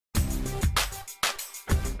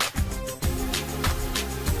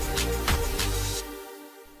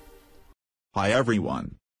Hi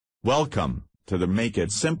everyone. Welcome to the Make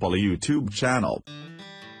It Simple YouTube channel.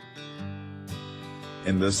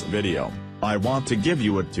 In this video, I want to give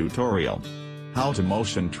you a tutorial. How to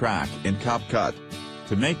motion track in CapCut.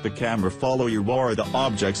 To make the camera follow you or the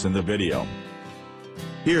objects in the video.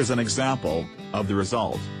 Here's an example of the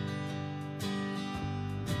result.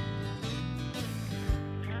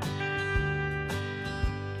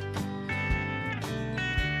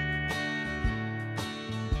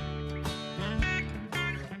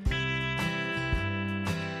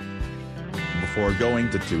 Before going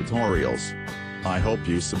to tutorials, I hope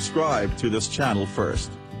you subscribe to this channel first,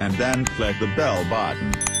 and then click the bell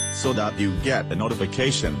button, so that you get a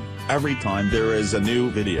notification every time there is a new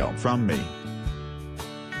video from me.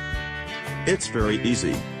 It's very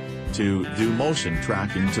easy to do motion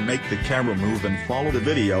tracking to make the camera move and follow the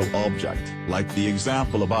video object, like the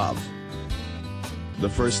example above. The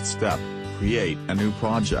first step, create a new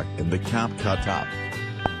project in the CapCut app.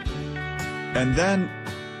 And then,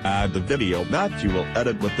 add the video that you will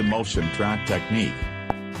edit with the motion track technique.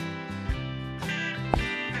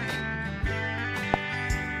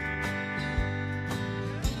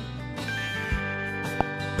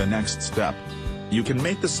 The next step, you can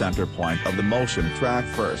make the center point of the motion track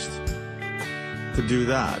first. To do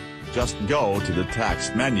that, just go to the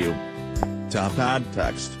text menu, tap Add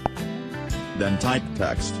Text, then type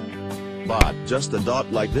text, but just a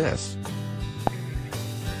dot like this.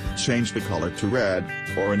 Change the color to red,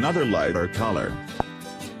 or another lighter color.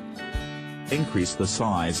 Increase the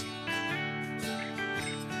size.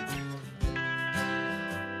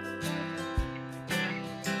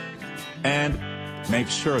 And make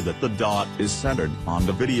sure that the dot is centered on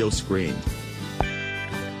the video screen.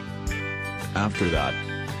 After that,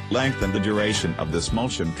 lengthen the duration of this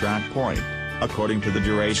motion track point, according to the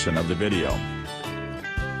duration of the video.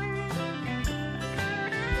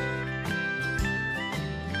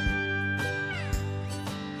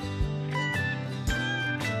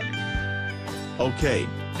 Okay.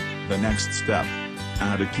 The next step,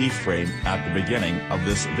 add a keyframe at the beginning of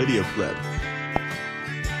this video clip.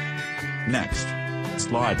 Next,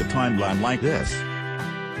 slide the timeline like this.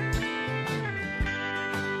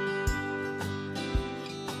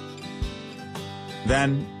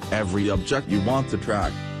 Then, every object you want to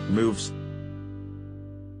track moves.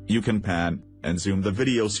 You can pan and zoom the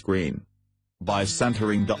video screen by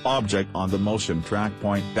centering the object on the motion track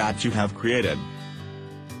point that you have created.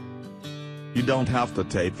 You don't have to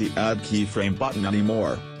tap the Add Keyframe button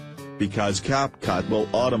anymore, because CapCut will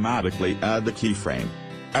automatically add the keyframe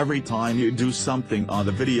every time you do something on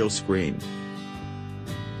the video screen.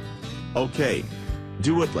 Okay.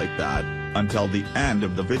 Do it like that until the end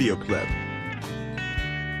of the video clip.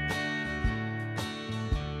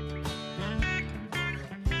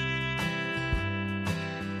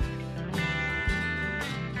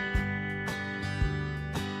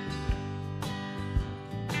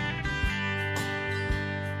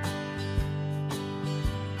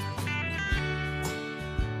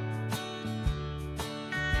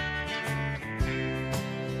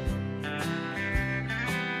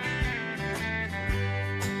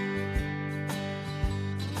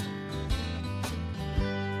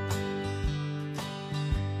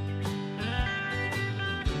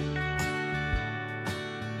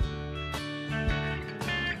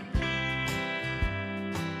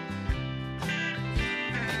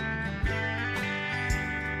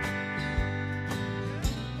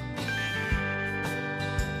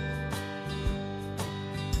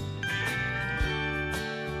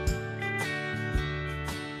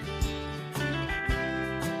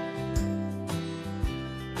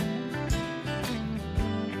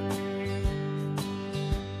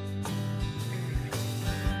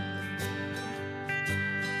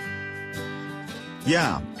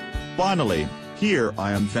 Yeah. Finally, here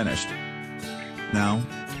I am finished. Now,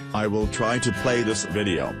 I will try to play this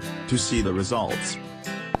video, to see the results.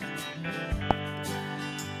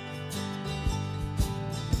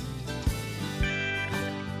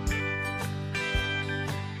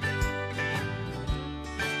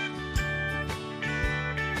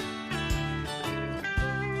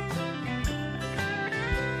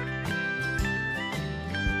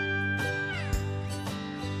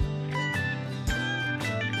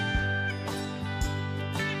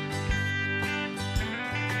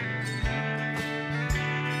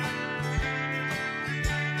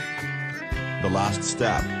 The last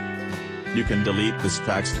step. You can delete this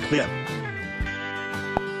text clip.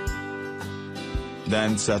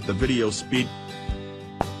 Then set the video speed.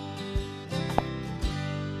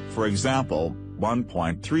 For example,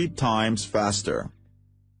 1.3 times faster.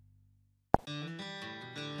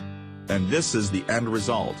 And this is the end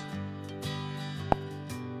result.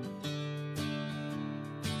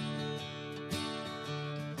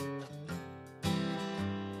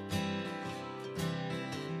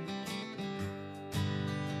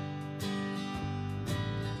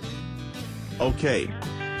 Okay.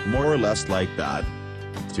 More or less like that.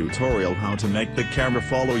 Tutorial how to make the camera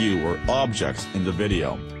follow you or objects in the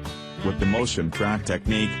video. With the motion track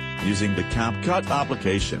technique, using the CapCut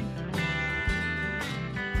application.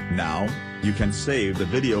 Now, you can save the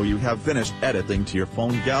video you have finished editing to your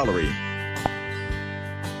phone gallery.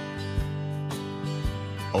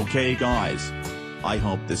 Okay guys. I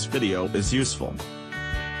hope this video is useful.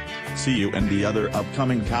 See you in the other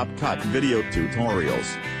upcoming CapCut video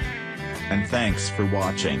tutorials. And thanks for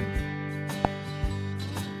watching.